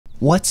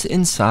What's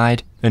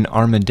inside an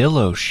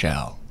armadillo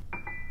shell?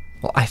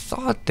 Well, I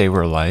thought they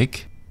were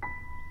like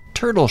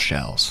turtle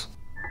shells.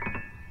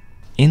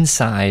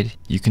 Inside,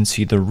 you can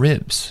see the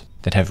ribs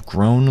that have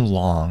grown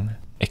long,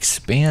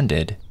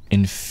 expanded,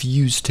 and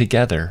fused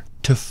together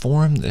to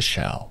form the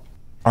shell.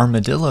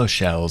 Armadillo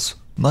shells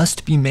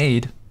must be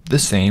made the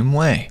same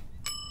way.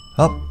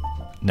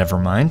 Oh, never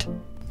mind.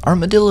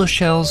 Armadillo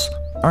shells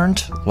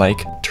aren't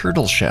like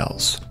turtle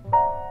shells.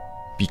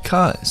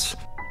 Because,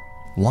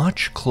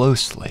 watch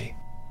closely.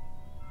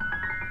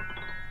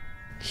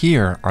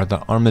 Here are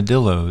the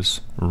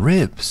armadillo's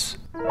ribs.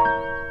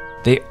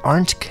 They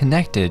aren't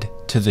connected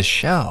to the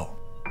shell,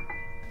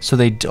 so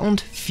they don't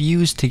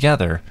fuse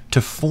together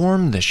to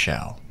form the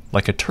shell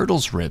like a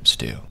turtle's ribs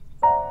do.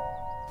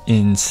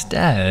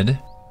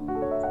 Instead,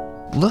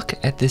 look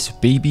at this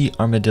baby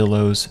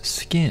armadillo's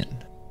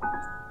skin.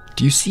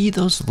 Do you see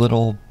those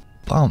little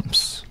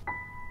bumps?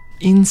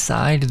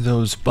 Inside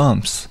those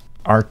bumps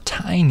are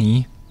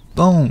tiny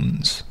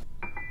bones.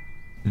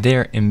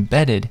 They're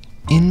embedded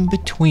in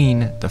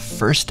between the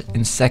first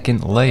and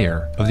second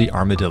layer of the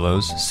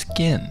armadillo's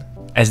skin.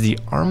 As the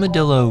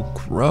armadillo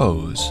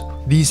grows,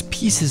 these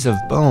pieces of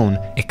bone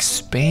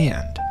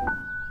expand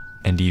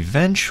and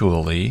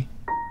eventually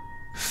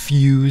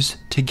fuse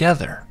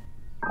together,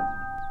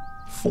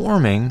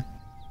 forming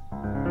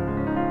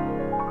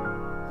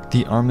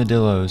the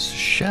armadillo's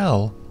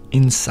shell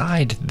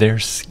inside their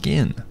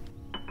skin.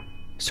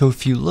 So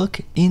if you look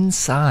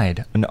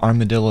inside an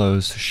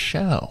armadillo's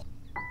shell,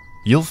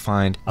 you'll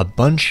find a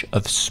bunch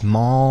of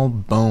small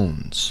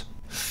bones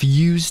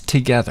fused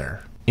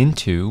together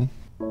into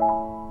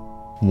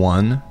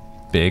one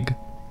big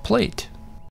plate.